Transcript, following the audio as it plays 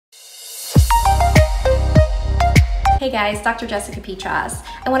Hey guys, Dr. Jessica Petras,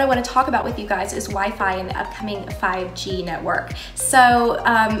 and what I want to talk about with you guys is Wi-Fi and the upcoming 5G network. So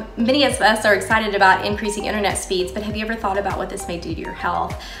many of us are excited about increasing internet speeds, but have you ever thought about what this may do to your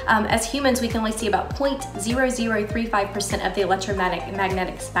health? As humans, we can only see about 0.0035% of the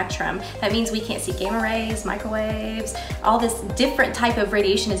electromagnetic spectrum. That means we can't see gamma rays, microwaves, all this different type of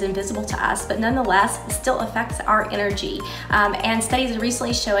radiation is invisible to us, but nonetheless, it still affects our energy. And studies are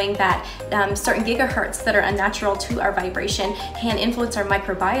recently showing that certain gigahertz that are unnatural to our vibration can influence our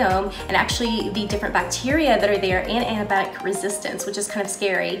microbiome and actually the different bacteria that are there and antibiotic resistance, which is kind of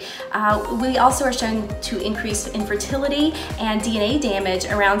scary. We also are shown to increase infertility and DNA damage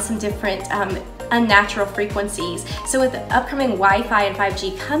around some different unnatural frequencies. So with the upcoming Wi-Fi and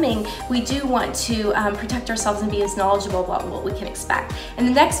 5G coming, we do want to protect ourselves and be as knowledgeable about what we can expect. In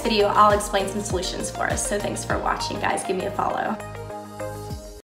the next video, I'll explain some solutions for us. So thanks for watching, guys. Give me a follow.